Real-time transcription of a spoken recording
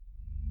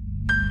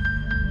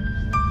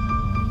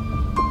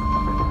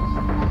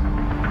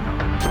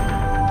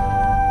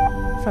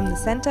From the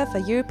Centre for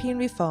European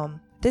Reform,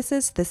 this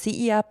is the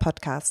CER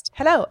podcast.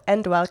 Hello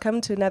and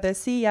welcome to another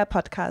CER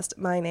podcast.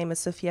 My name is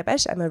Sophia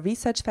Besch. I'm a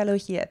research fellow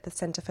here at the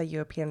Centre for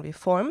European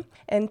Reform.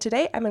 And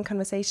today I'm in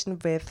conversation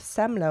with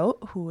Sam Lowe,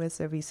 who is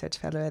a research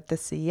fellow at the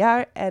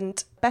CER,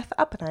 and Beth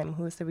Oppenheim,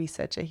 who is a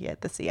researcher here at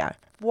the CER.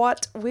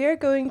 What we're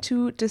going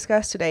to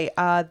discuss today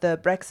are the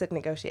Brexit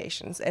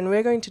negotiations, and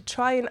we're going to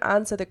try and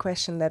answer the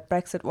question that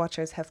Brexit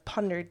watchers have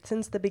pondered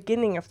since the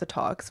beginning of the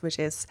talks, which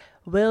is,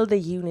 will the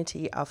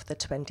unity of the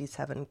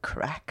 27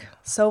 crack?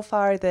 So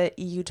far, the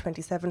EU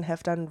 27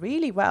 have done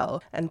really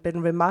well and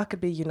been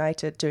remarkably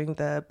united during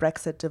the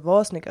Brexit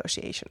divorce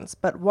negotiations.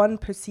 But one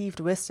perceived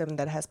wisdom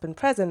that has been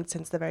present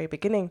since the very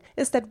beginning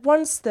is that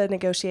once the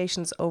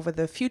negotiations over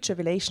the future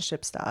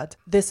relationship start,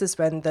 this is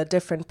when the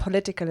different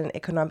political and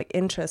economic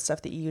interests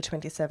of the EU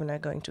 27 are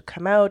going to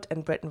come out,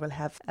 and Britain will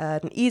have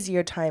an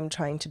easier time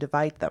trying to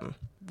divide them.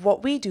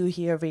 What we do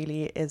here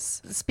really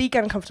is speak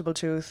uncomfortable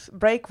truth,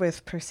 break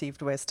with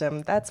perceived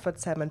wisdom. That's what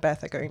Sam and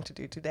Beth are going to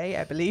do today,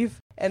 I believe.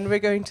 And we're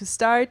going to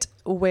start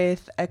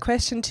with a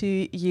question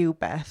to you,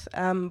 Beth,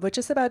 which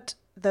is about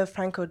the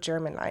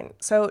Franco-German line.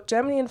 So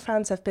Germany and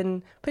France have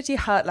been pretty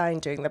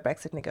hardline during the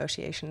Brexit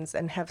negotiations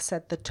and have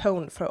set the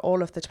tone for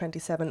all of the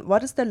 27.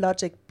 What is the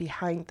logic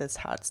behind this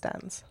hard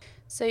stance?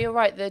 So you're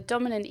right, the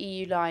dominant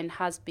EU line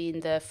has been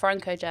the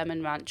Franco-German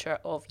mantra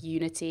of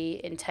unity,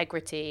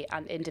 integrity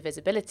and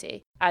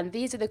indivisibility. And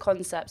these are the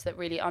concepts that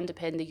really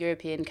underpin the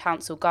European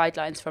Council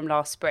guidelines from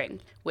last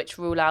spring, which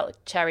rule out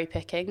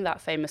cherry-picking,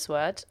 that famous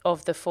word,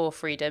 of the four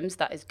freedoms,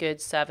 that is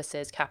goods,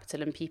 services,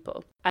 capital and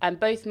people. And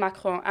both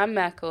Macron and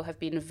Merkel have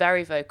been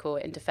very vocal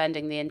in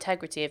defending the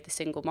integrity of the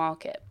single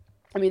market.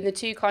 I mean, the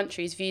two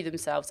countries view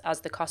themselves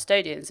as the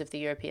custodians of the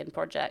European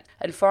project,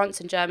 and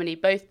France and Germany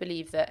both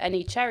believe that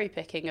any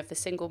cherry-picking of the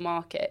single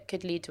market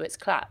could lead to its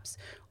collapse,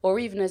 or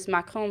even, as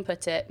Macron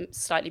put it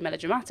slightly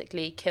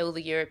melodramatically, kill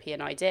the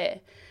European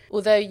idea.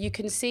 Although you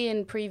can see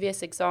in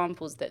previous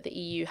examples that the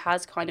EU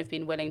has kind of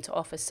been willing to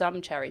offer some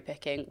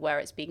cherry-picking where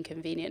it's been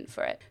convenient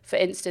for it. For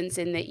instance,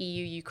 in the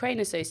EU-Ukraine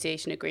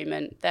Association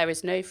Agreement, there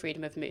is no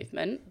freedom of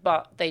movement,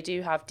 but they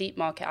do have deep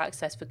market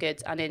access for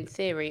goods and, in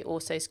theory,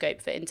 also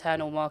scope for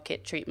internal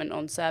market treatment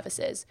on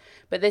services.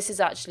 But this is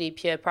actually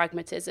pure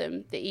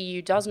pragmatism. The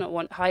EU does not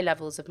want high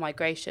levels of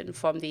migration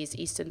from these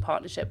Eastern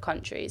Partnership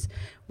countries,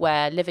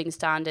 where living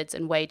standards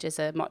and wages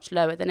are much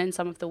lower than in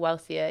some of the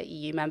wealthier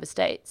EU member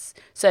states.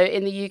 So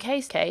in the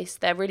UK's case,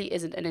 there really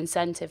isn't an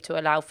incentive to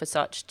allow for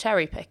such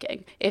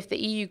cherry-picking. If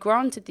the EU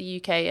granted the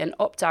UK an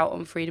opt-out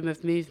on freedom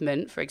of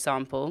movement, for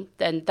example,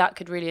 then that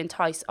could really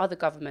entice other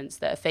governments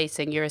that are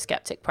facing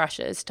Eurosceptic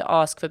pressures to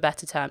ask for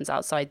better terms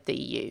outside the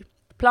EU.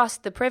 Plus,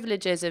 the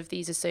privileges of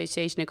these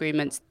association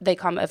agreements, they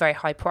come at a very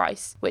high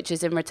price, which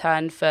is in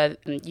return for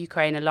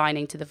Ukraine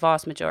aligning to the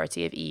vast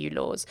majority of EU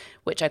laws,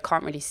 which I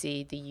can't really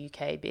see the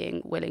UK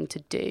being willing to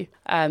do.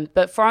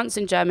 But France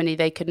and Germany,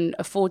 they can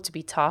afford to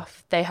be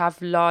tough. They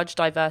have large,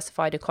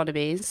 diversified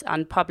economies,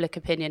 and public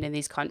opinion in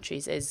these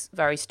countries is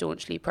very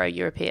staunchly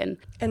pro-European.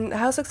 And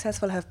how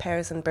successful have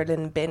Paris and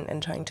Berlin been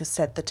in trying to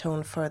set the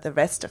tone for the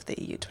rest of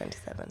the EU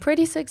 27?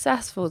 Pretty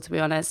successful, to be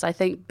honest. I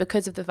think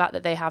because of the fact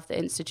that they have the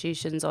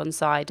institutions on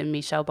side, and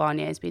Michel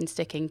Barnier has been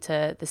sticking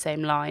to the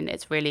same line.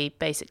 It's really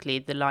basically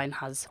the line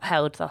has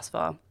held thus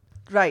far.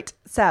 Right.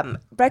 Sam,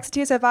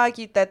 Brexiteers have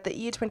argued that the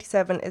EU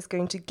 27 is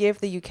going to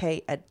give the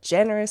UK a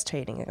generous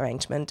trading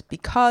arrangement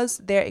because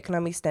their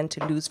economies stand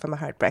to lose from a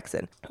hard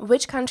Brexit.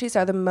 Which countries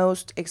are the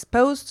most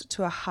exposed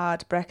to a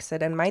hard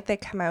Brexit, and might they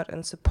come out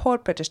and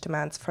support British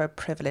demands for a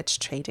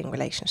privileged trading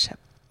relationship?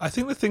 I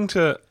think the thing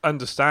to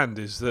understand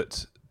is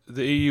that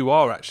the EU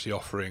are actually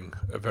offering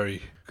a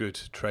very good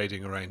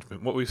trading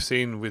arrangement. What we've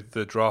seen with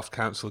the draft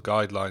council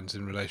guidelines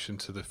in relation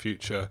to the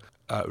future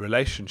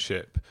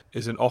relationship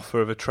is an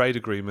offer of a trade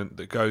agreement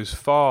that goes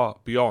far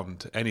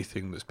beyond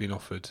anything that's been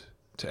offered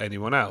to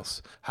anyone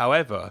else.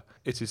 However,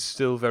 it is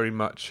still very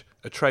much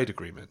a trade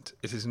agreement.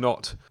 It is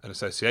not an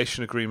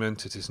association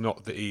agreement, it is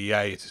not the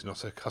EEA, it is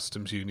not a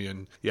customs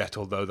union yet,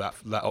 although that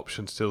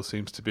option still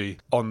seems to be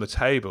on the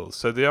table.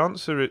 So the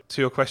answer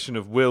to your question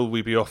of will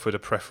we be offered a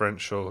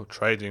preferential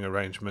trading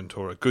arrangement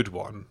or a good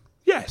one?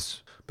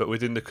 Yes, but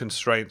within the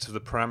constraints of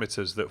the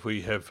parameters that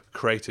we have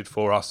created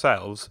for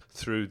ourselves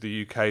through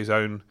the UK's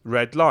own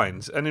red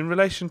lines. And in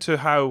relation to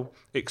how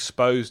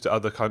exposed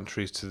other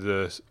countries to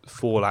the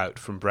fallout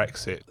from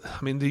Brexit,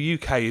 I mean, the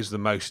UK is the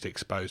most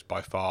exposed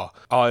by far.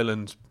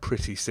 Ireland's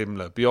pretty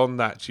similar. Beyond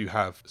that, you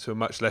have, to a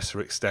much lesser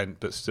extent,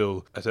 but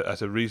still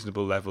at a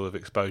reasonable level of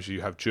exposure,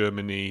 you have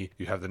Germany,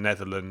 you have the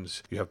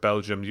Netherlands, you have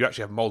Belgium, you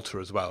actually have Malta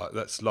as well.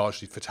 That's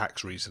largely for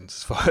tax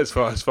reasons, as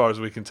far as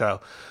we can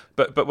tell.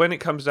 But when it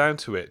comes down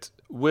to it,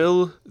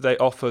 will they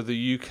offer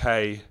the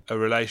UK a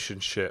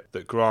relationship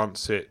that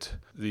grants it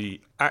the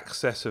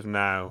access of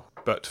now,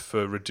 but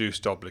for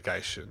reduced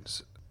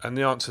obligations? And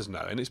the answer is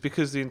no. And it's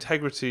because the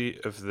integrity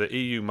of the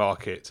EU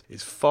market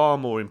is far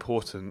more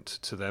important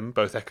to them,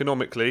 both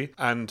economically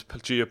and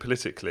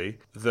geopolitically,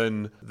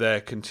 than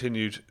their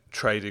continued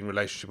trading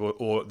relationship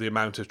or the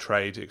amount of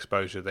trade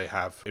exposure they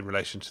have in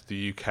relation to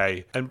the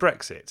UK and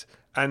Brexit.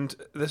 And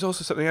there's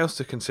also something else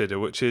to consider,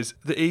 which is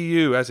the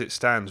EU, as it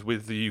stands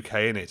with the UK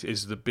in it,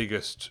 is the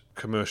biggest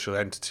commercial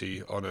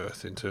entity on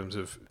earth in terms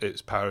of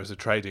its power as a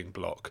trading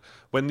bloc.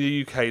 When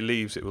the UK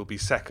leaves, it will be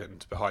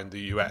second behind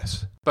the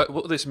US. But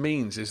what this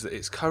means is that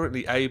it's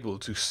currently able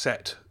to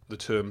set the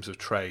terms of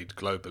trade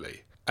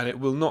globally, and it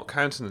will not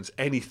countenance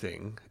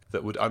anything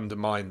that would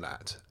undermine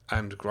that.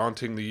 And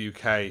granting the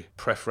UK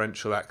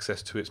preferential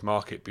access to its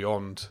market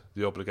beyond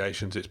the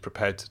obligations it's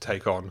prepared to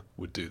take on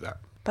would do that.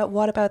 But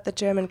what about the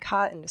German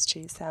car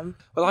industry, Sam?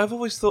 Well, I've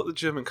always thought the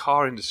German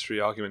car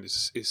industry argument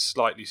is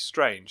slightly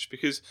strange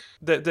because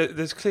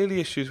there's clearly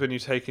issues when you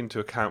take into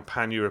account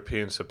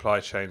pan-European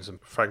supply chains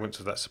and fragments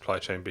of that supply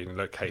chain being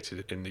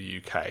located in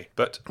the UK.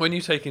 But when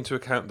you take into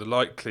account the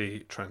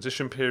likely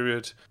transition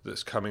period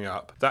that's coming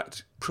up,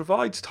 that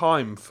provides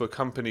time for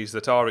companies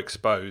that are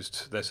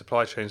exposed, their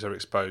supply chains are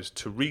exposed,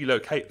 to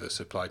relocate their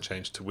supply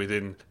chains to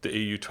within the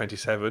EU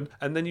 27.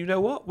 And then you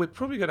know what? We're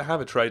probably going to have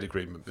a trade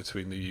agreement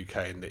between the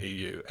UK and the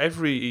EU.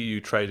 Every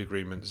EU trade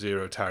agreement,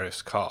 zero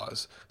tariffs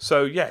cars.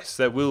 So yes,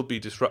 there will be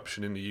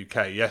disruption in the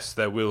UK. Yes,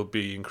 there will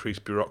be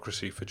increased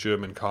bureaucracy for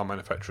German car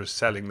manufacturers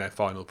selling their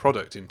final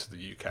product into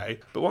the UK.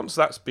 But once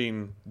that's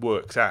been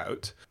worked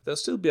out, they'll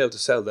still be able to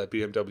sell their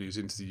BMWs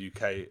into the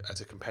UK at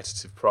a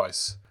competitive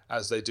price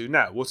as they do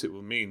now. What it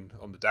will mean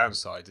on the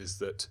downside is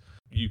that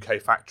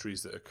UK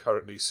factories that are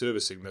currently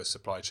servicing those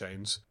supply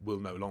chains will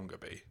no longer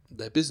be.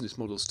 Their business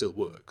model still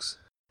works.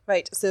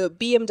 Right, so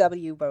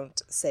BMW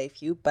won't save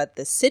you, but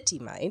the city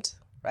might,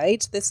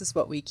 right? This is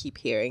what we keep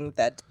hearing,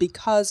 that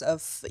because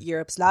of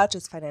Europe's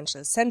largest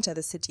financial centre,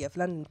 the City of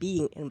London,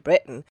 being in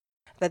Britain,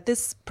 that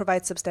this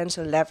provides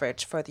substantial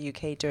leverage for the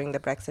UK during the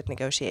Brexit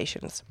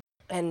negotiations.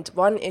 And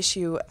one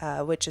issue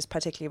which is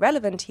particularly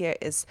relevant here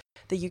is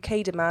the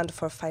UK demand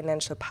for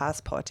financial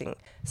passporting.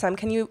 Sam,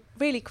 can you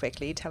really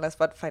quickly tell us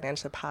what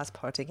financial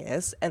passporting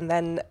is and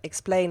then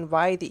explain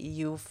why the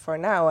EU for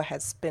now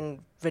has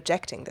been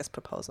rejecting this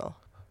proposal?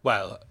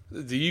 Well,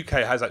 the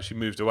UK has actually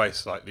moved away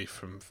slightly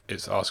from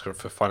its ask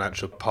for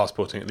financial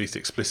passporting, at least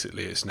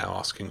explicitly. It's now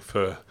asking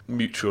for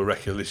mutual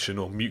recognition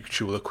or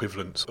mutual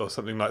equivalence or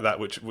something like that,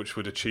 which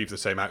would achieve the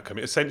same outcome.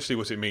 Essentially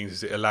what it means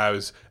is it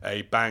allows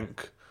a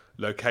bank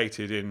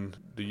located in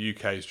the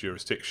UK's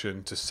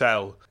jurisdiction to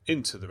sell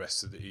into the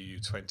rest of the EU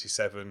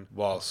 27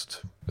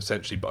 whilst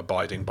essentially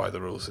abiding by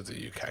the rules of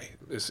the UK.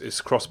 It's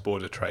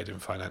cross-border trade in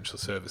financial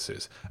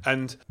services.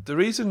 And the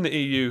reason the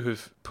EU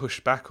have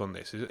pushed back on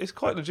this is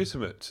quite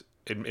legitimate,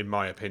 in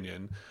my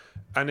opinion.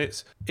 And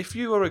it's, if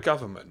you are a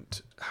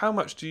government, how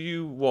much do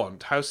you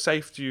want, how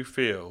safe do you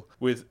feel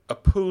with a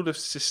pool of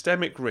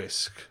systemic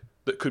risk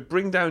that could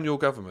bring down your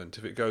government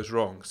if it goes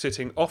wrong,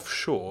 sitting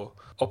offshore,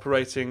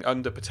 operating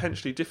under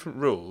potentially different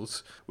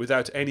rules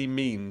without any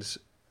means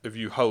of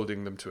you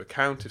holding them to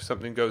account if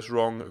something goes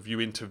wrong, of you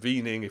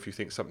intervening if you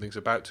think something's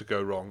about to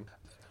go wrong?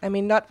 I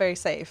mean, not very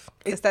safe.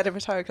 Is that a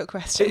rhetorical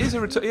question? It is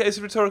it's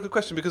a rhetorical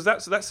question because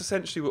that's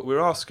essentially what we're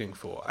asking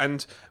for.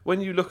 And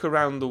when you look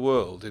around the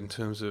world in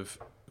terms of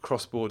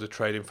cross-border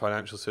trade in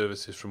financial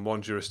services from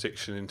one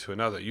jurisdiction into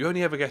another, you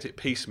only ever get it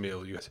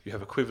piecemeal. You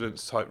have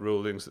equivalence type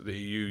rulings that the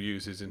EU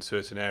uses in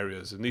certain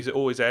areas, and these are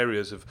always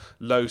areas of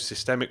low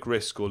systemic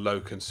risk or low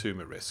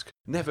consumer risk,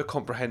 never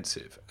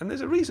comprehensive. And there's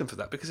a reason for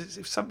that, because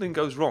if something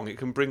goes wrong, it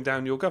can bring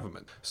down your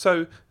government.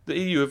 So the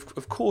EU have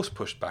of course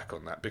pushed back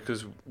on that,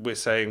 because we're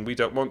saying we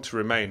don't want to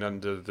remain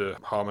under the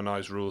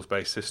harmonised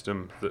rules-based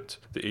system that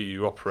the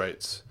EU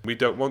operates. We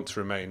don't want to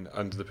remain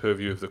under the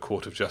purview of the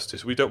Court of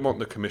Justice. We don't want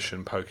the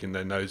Commission poking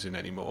their nose in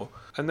anymore.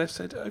 And they've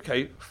said,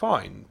 okay,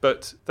 fine,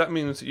 but that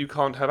means that you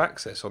can't have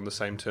access on the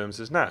same terms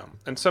as now.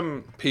 And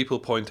some people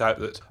point out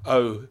that,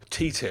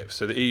 TTIP,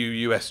 so the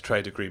EU-US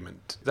trade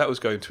agreement, that was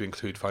going to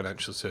include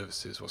financial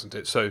services, wasn't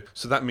it? So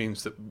that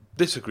means that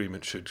this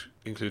agreement should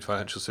include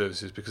financial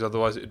services, because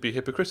otherwise it would be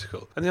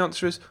hypocritical. And the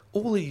answer is,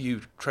 all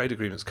EU trade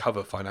agreements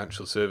cover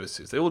financial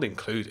services. They all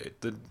include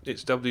it.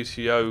 Its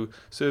WTO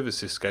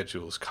services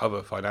schedules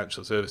cover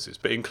financial services,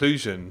 but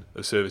inclusion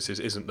of services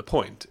isn't the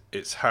point.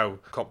 It's how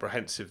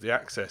comprehensive the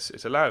access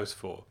it allows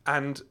for.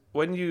 And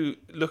when you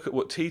look at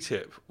what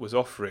TTIP was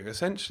offering,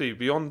 essentially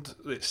beyond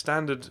its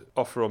standard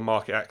offer on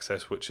market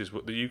access, which is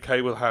what the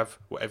UK will have,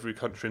 what every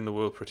country in the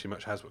world pretty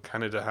much has, what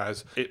Canada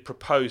has, it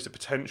proposed a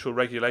potential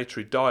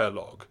regulatory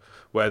dialogue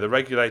where the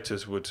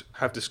regulators would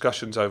have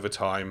discussions over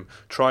time,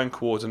 try and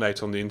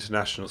coordinate on the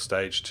international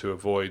stage to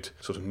avoid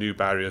sort of new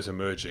barriers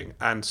emerging,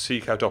 and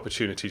seek out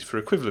opportunities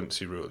for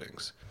equivalency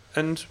rulings.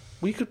 And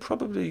we could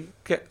probably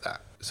get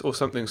that, or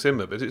something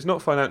similar, but it's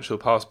not financial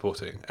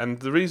passporting.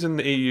 And the reason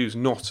the EU's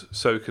not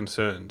so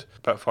concerned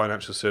about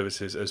financial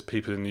services as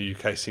people in the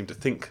UK seem to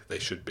think they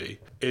should be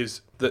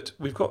is that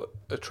we've got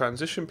a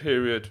transition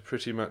period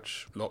pretty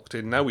much locked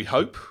in now, we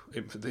hope.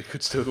 They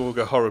could still all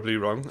go horribly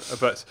wrong,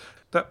 but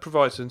that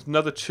provides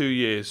another 2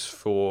 years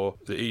for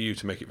the EU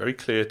to make it very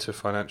clear to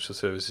financial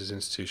services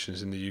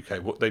institutions in the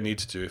UK what they need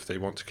to do if they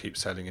want to keep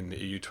selling in the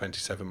EU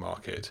 27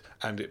 market.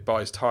 And it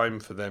buys time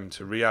for them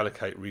to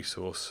reallocate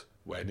resource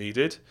where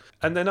needed.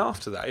 And then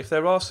after that, if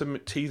there are some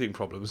teething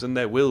problems, and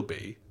there will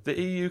be, the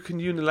EU can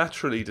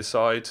unilaterally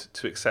decide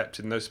to accept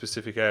in those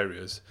specific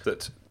areas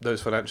that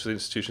those financial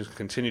institutions can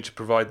continue to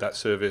provide that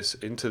service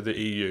into the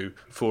EU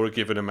for a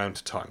given amount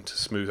of time to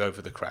smooth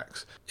over the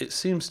cracks. It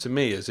seems to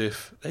me as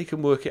if they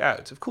can work it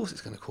out. Of course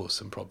it's going to cause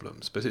some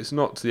problems, but it's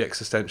not the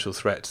existential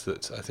threat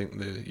that I think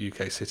the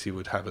UK city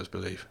would have us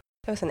believe.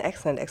 That was an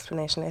excellent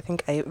explanation. I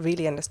think I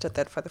really understood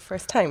that for the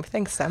first time.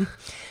 Thanks, Sam.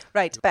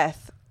 Right,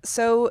 Beth.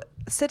 So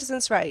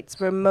citizens' rights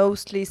were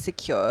mostly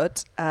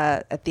secured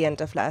at the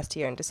end of last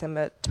year in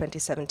December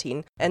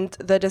 2017. And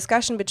the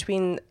discussion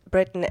between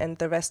Britain and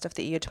the rest of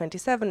the EU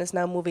 27 is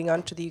now moving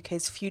on to the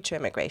UK's future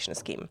immigration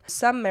scheme.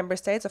 Some member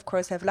states, of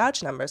course, have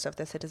large numbers of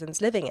their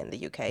citizens living in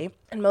the UK,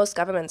 and most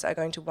governments are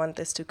going to want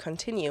this to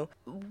continue.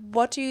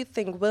 What do you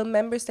think? Will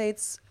member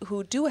states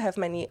who do have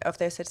many of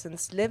their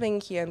citizens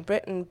living here in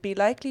Britain be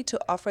likely to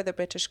offer the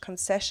British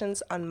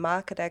concessions on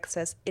market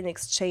access in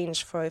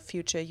exchange for a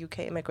future UK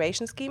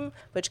immigration scheme,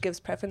 which gives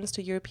preference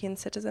to European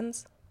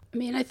citizens? I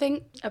mean, I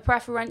think a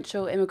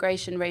preferential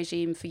immigration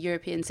regime for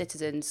European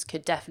citizens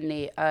could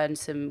definitely earn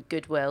some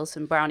goodwill,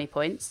 some brownie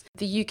points.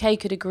 The UK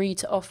could agree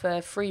to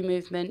offer free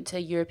movement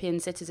to European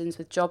citizens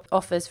with job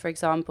offers, for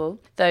example,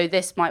 though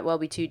this might well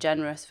be too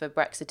generous for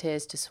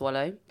Brexiteers to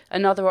swallow.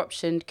 Another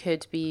option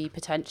could be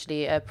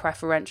potentially a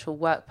preferential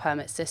work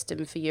permit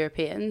system for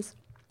Europeans.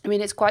 I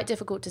mean, it's quite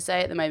difficult to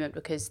say at the moment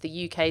because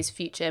the UK's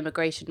future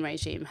immigration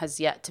regime has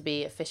yet to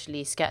be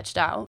officially sketched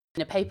out.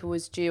 And a paper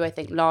was due, I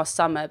think, last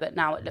summer, but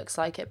now it looks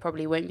like it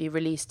probably won't be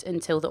released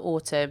until the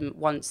autumn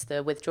once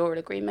the withdrawal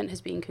agreement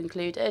has been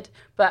concluded.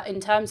 But in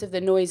terms of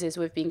the noises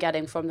we've been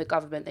getting from the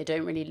government, they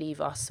don't really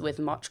leave us with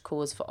much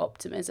cause for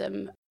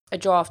optimism. A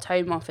draft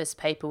Home Office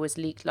paper was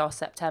leaked last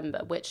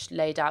September, which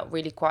laid out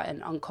really quite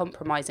an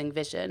uncompromising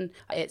vision.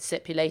 It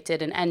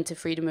stipulated an end to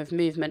freedom of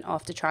movement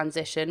after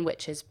transition,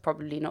 which is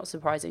probably not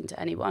surprising to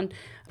anyone,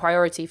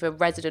 priority for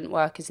resident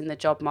workers in the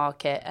job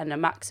market, and a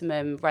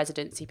maximum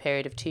residency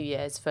period of 2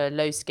 years for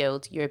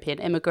low-skilled European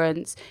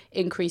immigrants,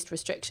 increased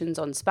restrictions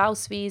on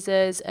spouse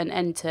visas, an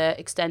end to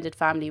extended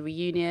family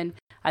reunion,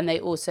 and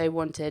they also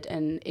wanted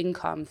an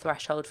income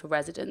threshold for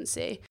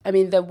residency. I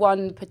mean, the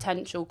one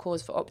potential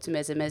cause for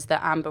optimism is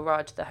that Amber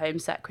Rudd, the Home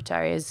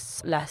Secretary,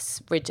 is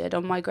less rigid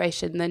on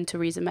migration than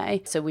Theresa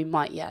May, so we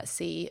might yet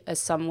see a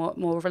somewhat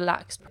more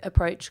relaxed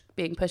approach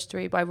being pushed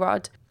through by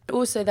Rudd.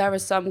 Also, there are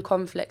some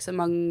conflicts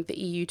among the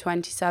EU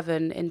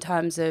 27 in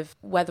terms of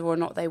whether or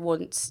not they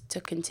want to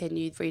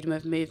continue freedom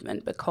of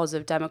movement because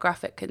of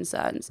demographic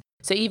concerns.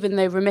 So even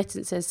though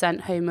remittances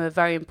sent home are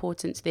very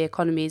important to the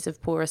economies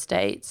of poorer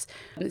states,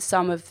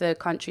 some of the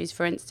countries,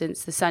 for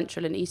instance, the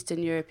Central and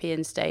Eastern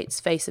European states,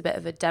 face a bit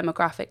of a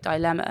demographic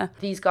dilemma.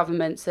 These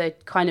governments are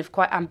kind of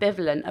quite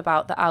ambivalent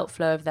about the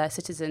outflow of their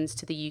citizens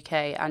to the UK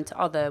and to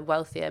other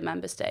wealthier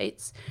member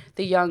states.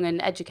 The young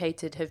and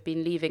educated have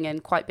been leaving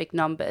in quite big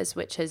numbers,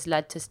 which has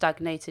led to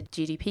stagnated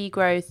GDP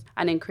growth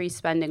and increased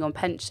spending on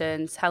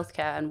pensions,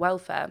 healthcare and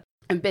welfare.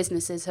 And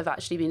businesses have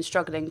actually been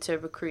struggling to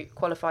recruit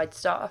qualified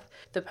staff.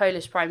 The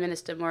Polish Prime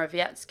Minister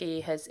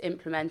Morawiecki has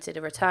implemented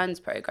a returns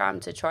programme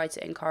to try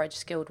to encourage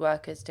skilled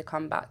workers to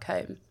come back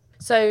home.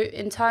 So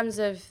in terms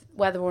of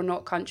whether or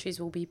not countries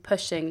will be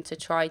pushing to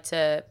try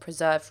to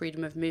preserve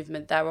freedom of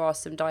movement, there are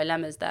some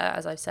dilemmas there,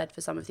 as I've said,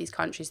 for some of these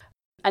countries.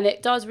 And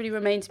it does really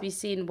remain to be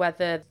seen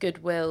whether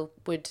goodwill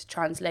would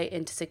translate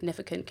into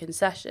significant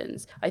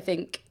concessions. I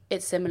think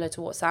it's similar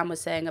to what Sam was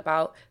saying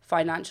about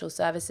financial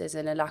services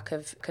and a lack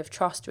of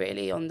trust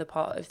really on the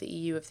part of the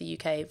EU, of the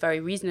UK, very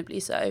reasonably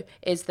so,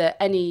 is that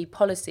any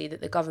policy that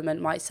the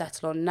government might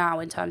settle on now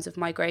in terms of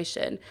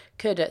migration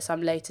could at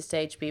some later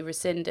stage be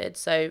rescinded.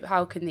 So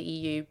how can the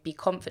EU be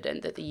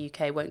confident that the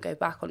UK won't go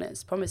back on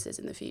its promises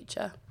in the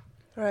future?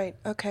 Right,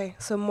 okay.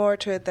 So more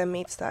to it than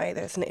meets the eye.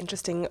 There's an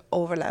interesting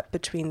overlap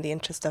between the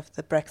interest of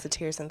the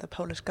Brexiteers and the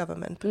Polish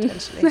government,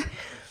 potentially.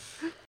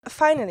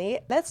 Finally,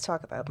 let's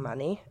talk about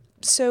money.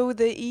 So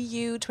the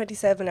EU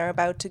 27 are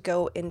about to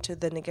go into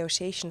the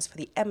negotiations for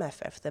the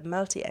MFF, the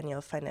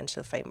Multi-Annual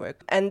Financial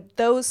Framework. And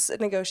those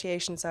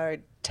negotiations are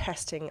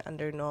testing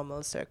under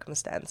normal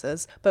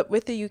circumstances. But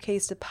with the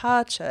UK's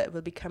departure, it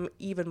will become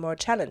even more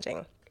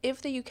challenging.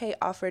 If the UK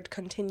offered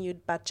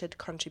continued budget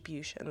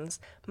contributions,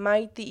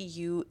 might the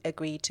EU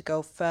agree to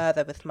go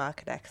further with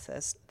market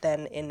access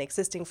than in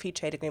existing free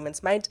trade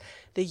agreements? Might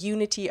the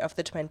unity of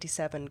the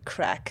 27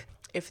 crack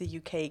if the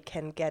UK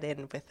can get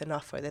in with an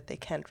offer that they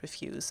can't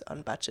refuse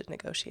on budget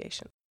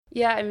negotiation?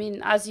 Yeah, I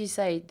mean, as you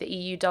say, the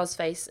EU does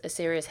face a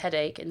serious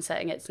headache in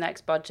setting its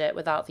next budget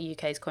without the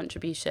UK's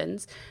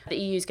contributions. The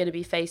EU is going to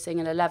be facing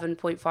an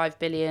 £11.5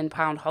 billion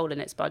hole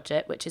in its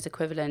budget, which is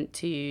equivalent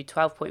to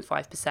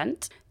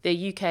 12.5%.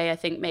 The UK, I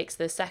think, makes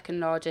the second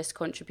largest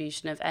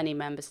contribution of any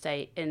member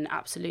state in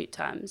absolute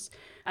terms.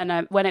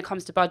 And when it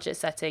comes to budget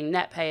setting,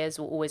 net payers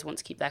will always want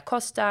to keep their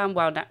costs down,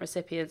 while net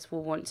recipients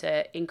will want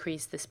to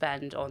increase the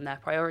spend on their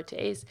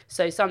priorities.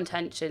 So some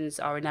tensions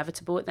are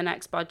inevitable at the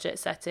next budget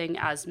setting,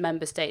 as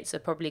member states are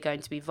probably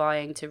going to be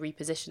vying to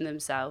reposition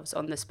themselves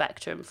on the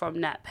spectrum from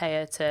net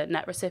payer to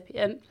net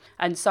recipient.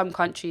 And some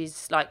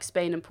countries like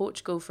Spain and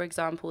Portugal, for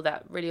example,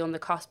 that really on the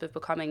cusp of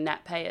becoming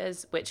net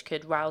payers, which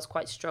could rouse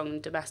quite strong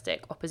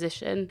domestic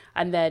opposition.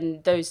 And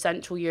then those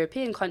Central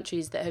European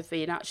countries that have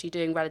been actually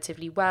doing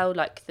relatively well,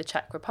 like the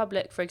Czech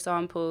Republic, for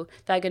example,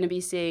 they're going to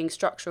be seeing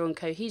structural and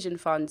cohesion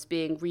funds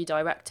being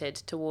redirected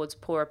towards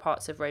poorer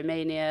parts of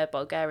Romania,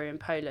 Bulgaria and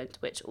Poland,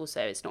 which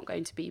also is not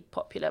going to be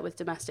popular with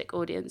domestic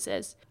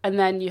audiences. And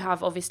then you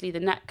have obviously the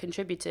net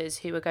contributors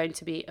who are going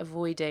to be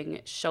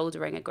avoiding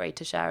shouldering a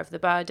greater share of the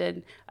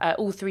burden.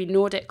 All three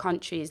Nordic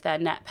countries, they're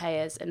net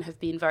payers and have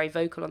been very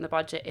vocal on the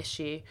budget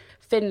issue.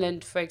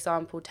 Finland, for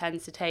example,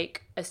 tends to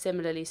take a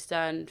similarly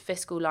stern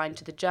fiscal line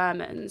to the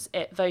Germans.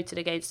 It voted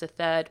against a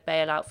third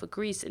bailout for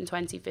Greece in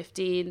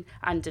 2015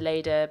 and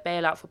delayed a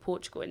bailout for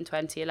Portugal in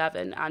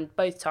 2011. And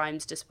both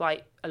times,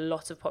 despite a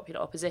lot of popular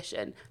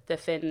opposition, the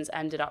Finns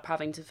ended up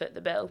having to foot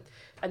the bill.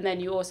 And then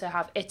you also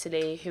have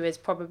Italy, who is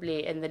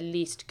probably in the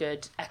least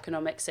good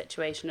economic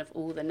situation of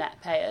all the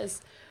net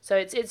payers. So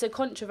it's a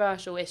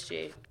controversial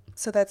issue.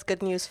 So that's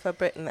good news for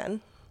Britain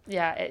then?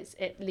 Yeah,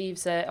 it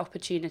leaves an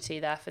opportunity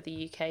there for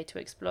the UK to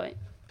exploit.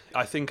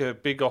 I think a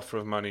big offer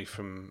of money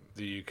from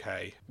the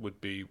UK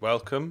would be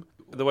welcome.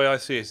 The way I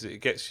see it is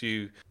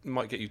it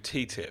might get you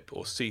TTIP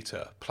or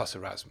CETA plus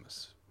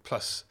Erasmus,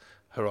 plus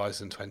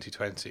Horizon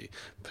 2020,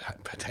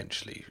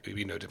 potentially,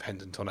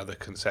 dependent on other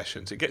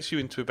concessions. It gets you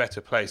into a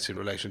better place in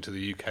relation to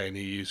the UK and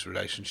EU's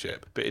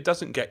relationship, but it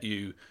doesn't get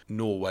you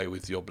Norway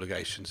with the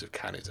obligations of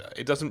Canada.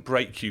 It doesn't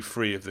break you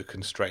free of the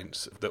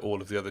constraints that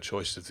all of the other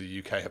choices of the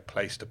UK have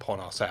placed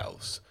upon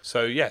ourselves.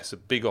 So yes, a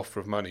big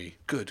offer of money,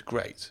 good,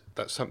 great.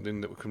 That's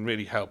something that can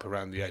really help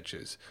around the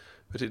edges,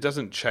 but it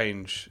doesn't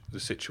change the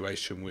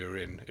situation we're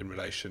in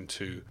relation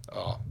to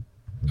our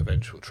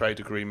eventual trade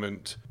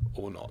agreement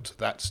or not.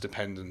 That's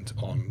dependent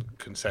on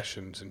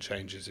concessions and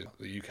changes in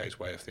the UK's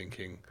way of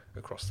thinking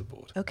across the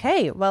board.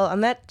 Okay, well,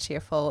 on that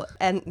cheerful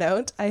end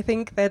note, I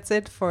think that's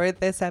it for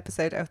this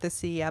episode of the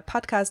CER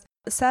podcast.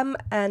 Sam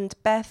and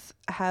Beth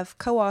have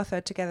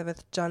co-authored together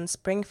with John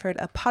Springford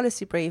a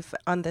policy brief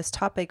on this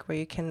topic where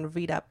you can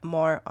read up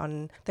more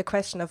on the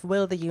question of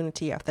will the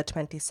unity of the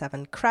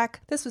 27 crack.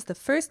 This was the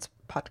first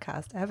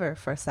podcast ever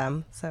for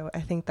Sam, so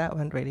I think that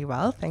went really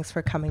well. Thanks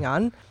for coming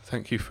on.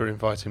 Thank you for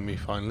inviting me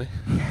finally.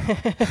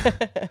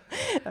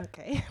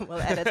 Okay,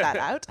 we'll edit that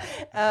out.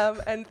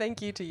 And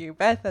thank you to you,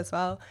 Beth, as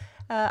well.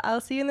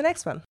 I'll see you in the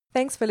next one.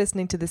 Thanks for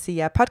listening to the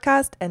CER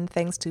podcast, and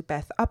thanks to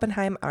Beth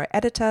Oppenheim, our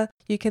editor.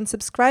 You can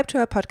subscribe to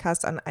our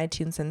podcast on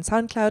iTunes and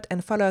SoundCloud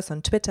and follow us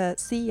on Twitter,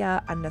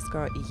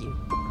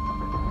 CER_EU.